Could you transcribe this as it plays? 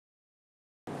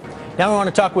Now we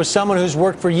want to talk with someone who's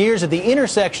worked for years at the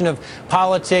intersection of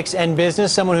politics and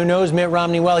business, someone who knows Mitt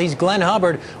Romney well. He's Glenn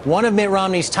Hubbard, one of Mitt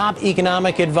Romney's top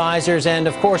economic advisors, and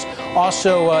of course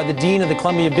also the dean of the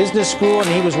Columbia Business School, and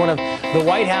he was one of the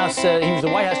White House,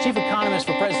 chief economist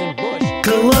for President Bush.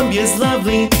 Columbia's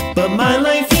lovely, but my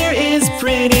life here is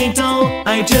pretty dull.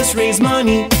 I just raise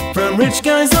money from rich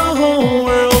guys the whole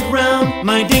world round.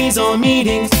 My days all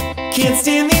meetings, can't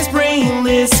stand these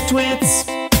brainless twits.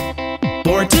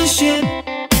 Bored to shit.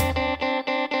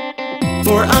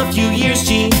 For a few years,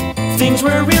 gee, things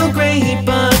were real great,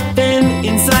 but then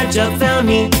Inside Job found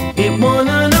me. It won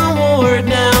an award.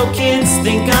 Now kids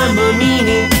think I'm a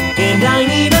meanie, and I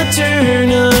need a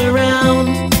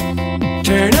turnaround.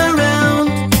 Turn around,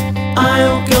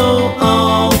 I'll go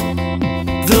all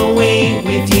the way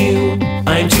with you.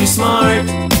 I'm too smart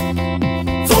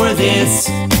for this.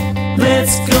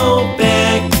 Let's go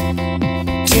back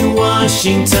to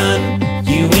Washington,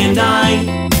 you and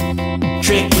I,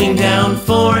 trickling down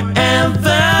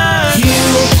forever. You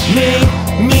make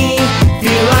me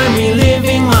feel I'm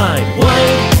reliving my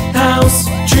White House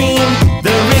dream.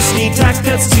 The rich need tax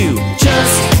cuts too,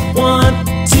 just want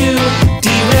to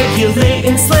deregulate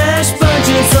and slash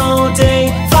budgets all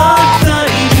day. Fuck the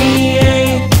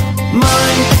EPA.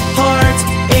 My heart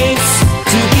aches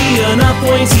to be an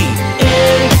appointee.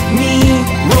 Any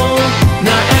role,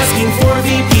 not asking for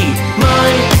VP. My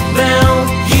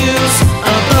values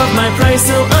above my price,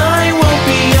 so I won't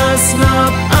be a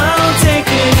snob. I'll take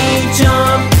any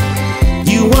job.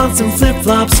 You want some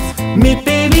flip-flops? Mitt,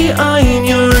 baby, I'm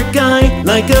your guy.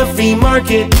 Like a free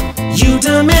market, you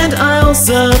demand, I'll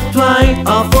supply.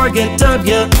 I'll forget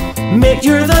W. Mitt,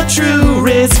 you're the true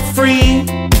risk-free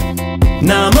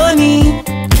nominee.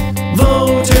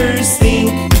 Voters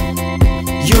think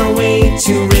you're way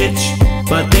too rich,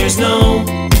 but there's no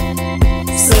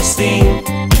such thing.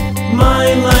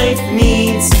 My life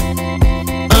needs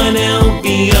an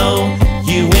LBO.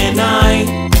 You and I,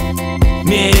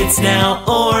 Mitt, it's now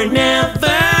or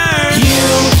never. You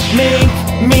make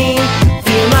me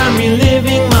feel I'm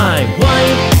reliving my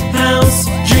White House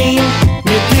dream.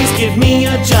 Mitt, please give me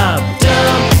a job.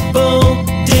 Double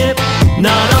dip,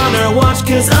 not on our watch,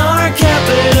 cause our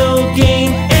capital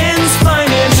gain ends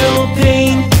financial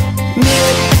pain.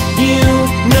 Mitt, you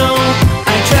know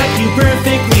I track you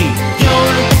perfectly.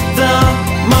 You're the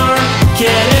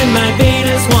market and my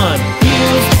beta's one.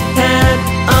 You've had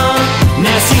a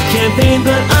nasty campaign,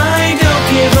 but I don't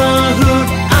give a hoot.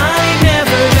 I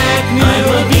never back mute. I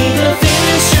will be the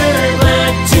finisher,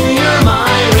 led to your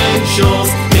Myron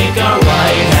Scholes. Make our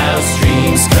White House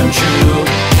dreams come true.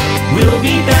 We'll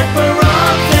be back for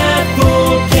rock that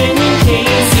fool. Kenyon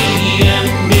Casey and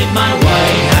Mitt, my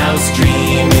White House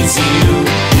dream is you.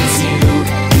 It's you,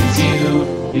 it's you,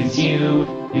 it's you,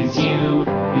 it's you,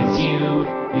 it's you,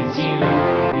 it's you, it's you,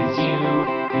 it's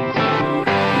you.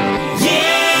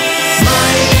 Yeah!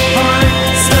 My heart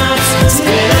stops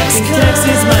when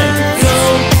taxes might go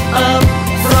up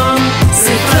from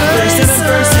 5% to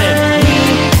 7%. We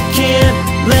can't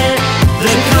let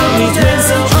the companies win,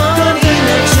 so on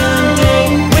election day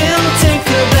we'll take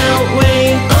the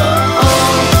beltway.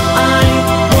 All I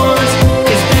want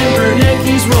is Ben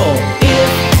Bernanke's role.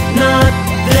 If not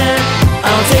that,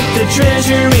 I'll take the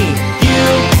treasury. You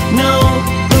know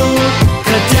who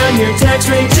cut down your tax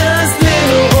rate